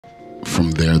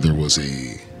from there was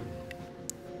this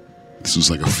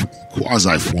was like a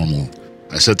quasi-formal,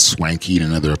 I said swanky in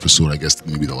another episode, I guess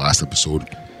maybe the last episode.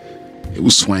 It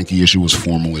was swanky-ish, it was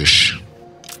formal-ish.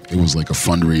 It was like a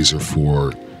fundraiser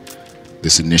for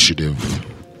this initiative.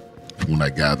 From what I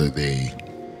gather, they're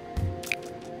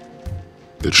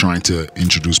trying to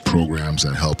introduce programs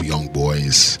that help young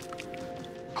boys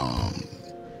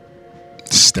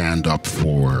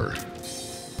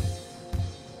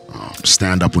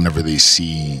stand up whenever they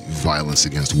see violence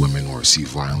against women or see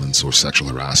violence or sexual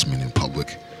harassment in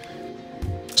public.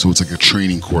 So it's like a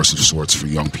training course of sorts for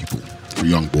young people, for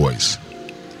young boys.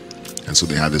 And so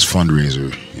they had this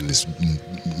fundraiser in this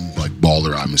like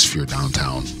baller atmosphere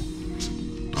downtown,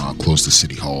 close to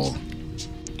City Hall.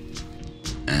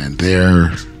 And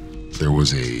there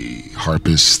was a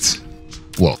harpist,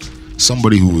 well,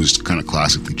 somebody who was kind of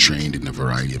classically trained in a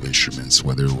variety of instruments,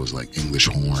 whether it was like English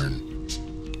horn,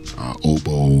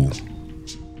 oboe,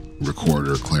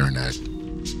 recorder, clarinet.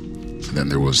 And then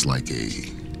there was like a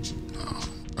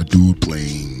dude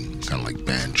playing kind of like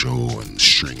banjo and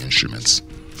string instruments.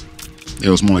 It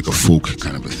was more like a folk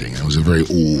kind of a thing. And it was a very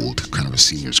old kind of a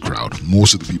seniors crowd.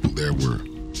 Most of the people there were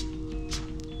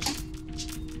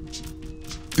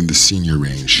in the senior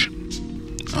range.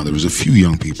 There was a few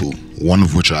young people, one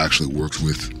of which I actually worked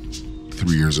with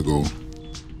 3 years ago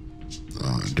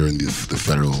during the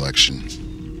federal election,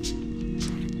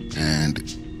 and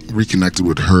reconnected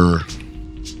with her.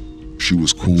 She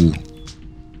was cool.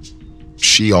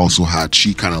 She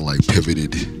kind of like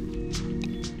pivoted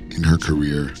in her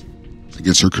career. I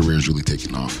guess her career is really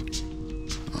taking off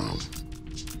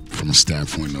from a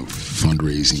standpoint of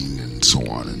fundraising and so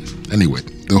on. And anyway,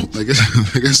 I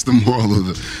guess the moral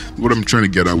of what I'm trying to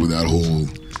get at with that whole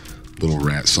little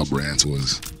sub-rant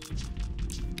was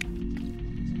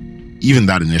even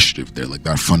that initiative there, like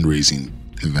that fundraising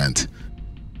event,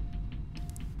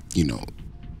 you know,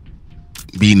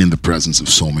 being in the presence of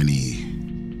so many,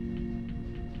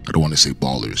 I don't want to say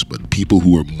ballers, but people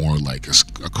who are more like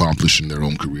accomplished in their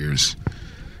own careers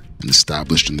and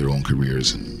established in their own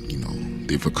careers, and, you know,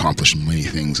 they've accomplished many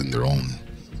things in their own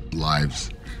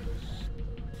lives.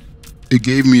 It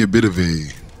gave me a bit of I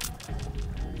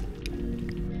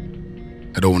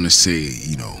don't want to say,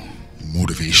 you know,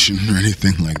 motivation or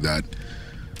anything like that,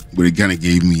 but it kind of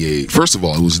gave me first of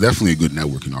all, it was definitely a good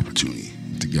networking opportunity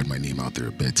to get my name out there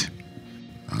a bit.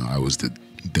 I was the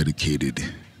dedicated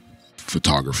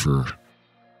photographer,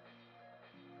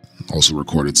 also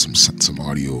recorded some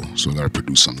audio, so I got to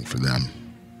produce something for them.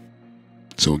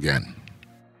 So again,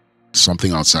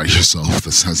 something outside of yourself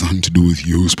that has nothing to do with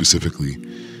you specifically,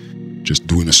 just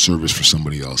doing a service for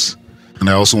somebody else. And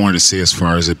I also wanted to say, as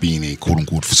far as it being a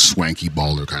quote-unquote swanky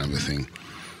baller kind of a thing,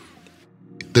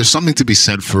 there's something to be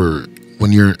said for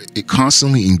when you're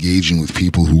constantly engaging with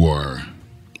people who are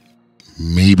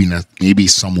maybe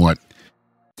somewhat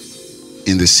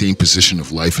in the same position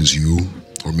of life as you,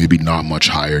 or maybe not much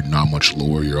higher, not much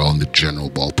lower. You're all in the general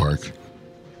ballpark.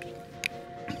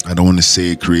 I don't want to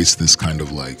say it creates this kind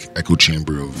of like echo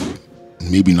chamber of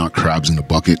maybe not crabs in a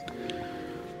bucket,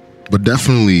 but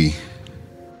definitely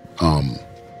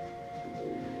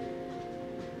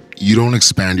you don't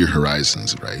expand your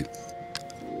horizons, right?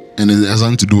 And it has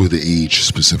nothing to do with the age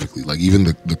specifically. Like even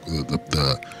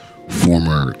the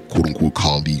former quote-unquote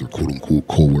colleague or quote-unquote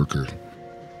co-worker,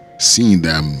 seeing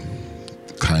them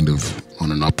kind of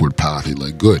on an upward path, you're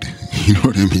like, good. You know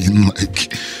what I mean?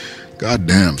 Like,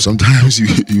 goddamn, sometimes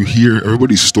you hear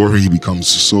everybody's story becomes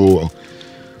so,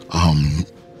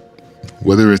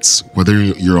 whether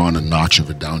you're on a notch of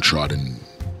a downtrodden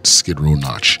Skid Row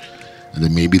notch, and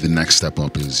then maybe the next step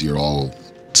up is you're all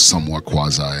somewhat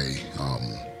quasi,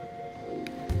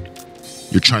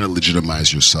 you're trying to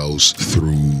legitimize yourselves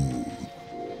through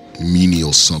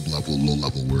menial sub-level,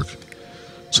 low-level work.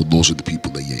 So those are the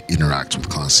people that you interact with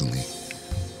constantly.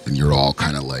 And you're all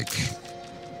kind of like,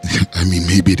 I mean,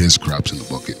 maybe it is crabs in the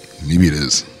bucket. Maybe it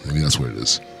is. Maybe that's what it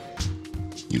is.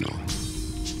 You know,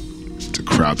 it's a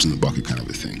crabs in the bucket kind of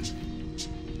a thing.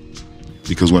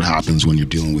 Because what happens when you're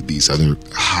dealing with these other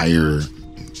higher,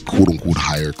 quote-unquote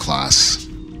higher class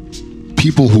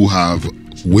people who have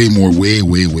way more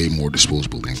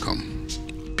disposable income.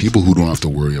 People who don't have to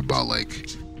worry about, like,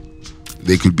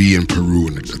 they could be in Peru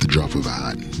at the drop of a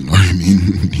hat. You know what I mean?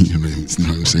 You know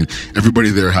what I'm saying? Everybody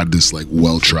there had this, like,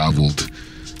 well-traveled,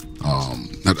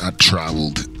 not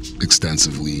traveled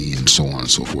extensively and so on and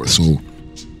so forth. So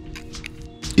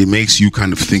it makes you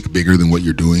kind of think bigger than what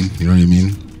you're doing. You know what I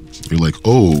mean? You're like,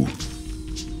 oh,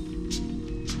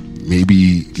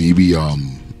 maybe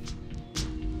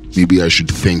I should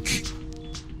think.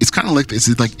 It's kind of like this.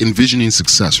 It's like envisioning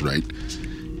success, right?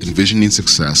 Envisioning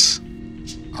success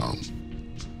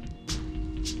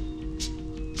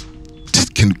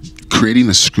creating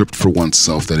a script for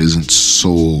oneself that isn't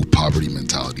so poverty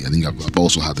mentality. I think I've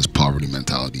also had this poverty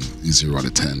mentality 0 out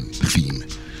of 10 theme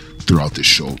throughout this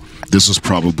show. This was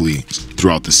probably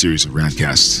throughout the series of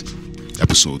Rantcast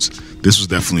episodes. This was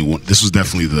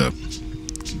definitely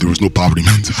there was no poverty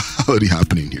mentality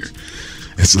happening here.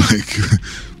 It's like,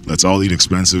 let's all eat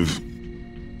expensive,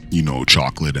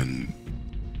 chocolate and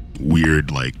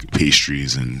weird like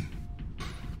pastries. And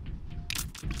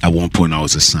at one point I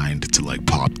was assigned to like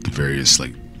pop the various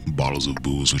like bottles of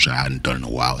booze, which I hadn't done in a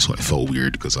while, so I felt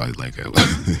weird because I you know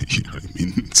what I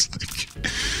mean? It's like,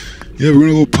 yeah,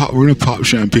 we're gonna pop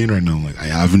champagne right now. Like, I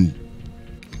haven't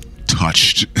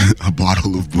touched a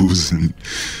bottle of booze in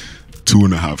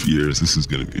 2.5 years. This is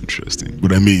gonna be interesting.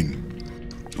 But I mean,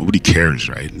 nobody cares,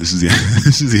 right? This is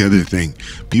the other thing.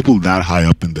 People that high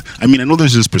up I know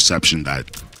there's this perception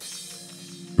that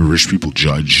rich people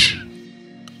judge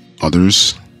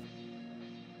others.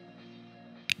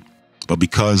 But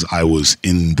because I was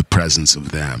in the presence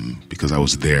of them, because I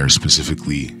was there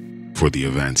specifically for the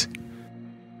event,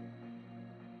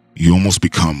 you almost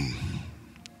become,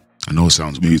 I know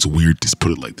maybe it's weird to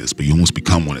put it like this, but you almost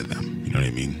become one of them. You know what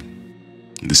I mean?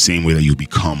 In the same way that you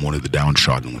become one of the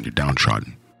downtrodden when you're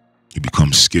downtrodden. You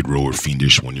become Skid Row or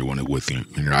fiendish when you're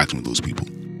interacting with those people.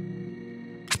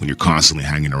 When you're constantly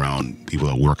hanging around people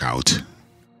that work out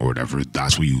or whatever,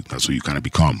 that's what you kind of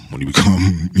become. When you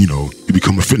become, you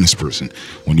become a fitness person.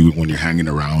 When you're hanging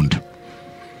around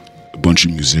a bunch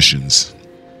of musicians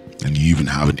and you even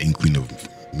have an inkling of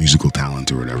musical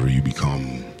talent or whatever,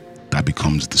 that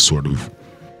becomes the sort of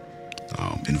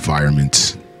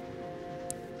environment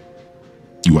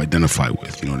you identify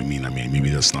with. You know what I mean?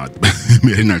 Maybe that's not,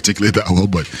 maybe I didn't articulate that well,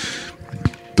 but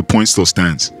the point still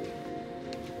stands.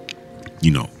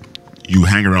 You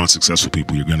hang around successful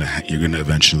people, you're gonna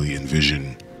eventually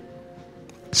envision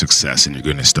success, and you're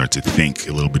gonna start to think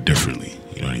a little bit differently.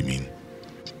 You know what I mean?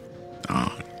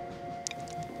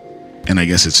 And I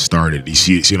guess it started. You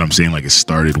see what I'm saying? Like, it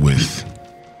started with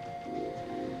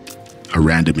a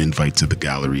random invite to the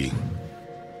gallery,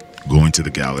 going to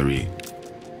the gallery,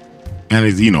 and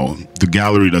the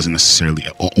gallery doesn't necessarily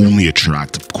only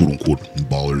attract quote unquote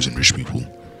ballers and rich people.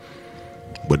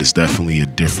 But it's definitely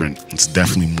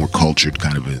more cultured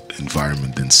kind of an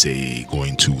environment than, say,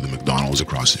 going to the McDonald's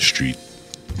across the street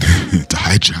to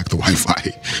hijack the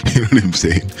Wi-Fi. You know what I'm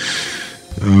saying?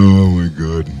 Oh my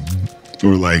God.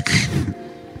 Or like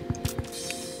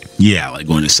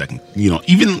going to second,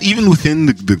 even within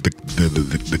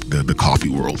the coffee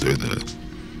world or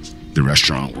the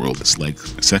restaurant world, it's like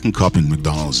a second cup in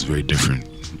McDonald's is very different,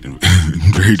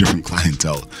 very different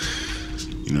clientele.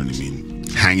 You know what I mean?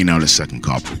 Hanging out at Second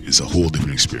Cup is a whole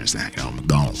different experience than hanging out at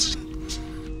McDonald's.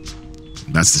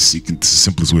 That's the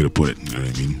simplest way to put it. You know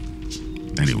what I mean?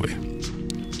 Anyway,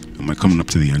 am I coming up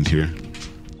to the end here?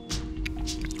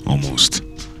 Almost.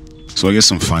 So I guess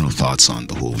some final thoughts on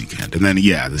the whole weekend, and then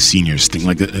the seniors thing.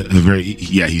 Like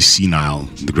he's senile.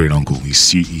 The great uncle. He's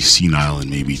senile and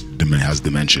maybe has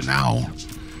dementia now.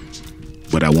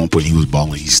 But at one point he was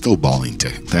balling. He's still balling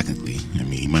technically. I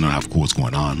mean, he might not have what's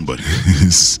going on, but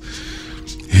his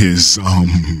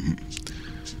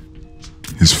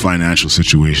financial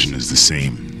situation is the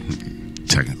same,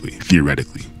 technically,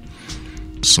 theoretically.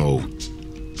 So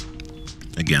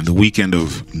again, the weekend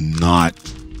of not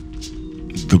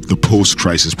the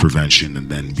post-crisis prevention and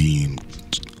then being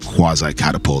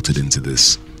quasi-catapulted into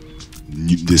this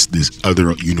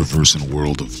other universe and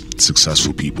world of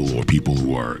successful people or people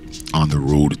who are on the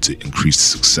road to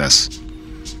increased success,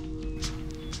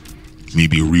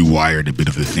 maybe rewired a bit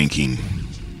of the thinking.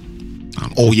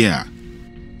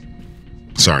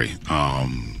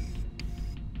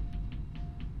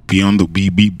 Beyond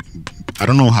the I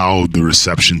don't know how the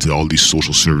reception to all these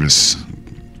social service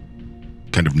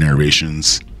kind of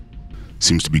narrations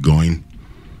seems to be going.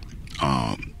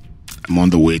 I'm on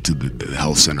the way to the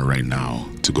health center right now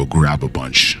to go grab a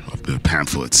bunch of the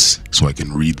pamphlets so I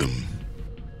can read them.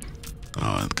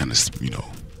 Kind of,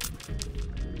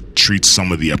 treat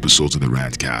some of the episodes of the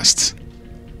Rantcast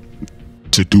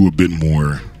to do a bit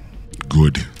more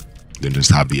good than just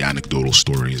have the anecdotal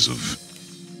stories of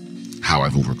how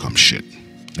I've overcome shit.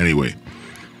 Anyway,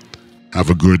 have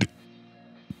a good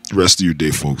rest of your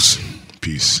day, folks.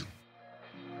 Peace.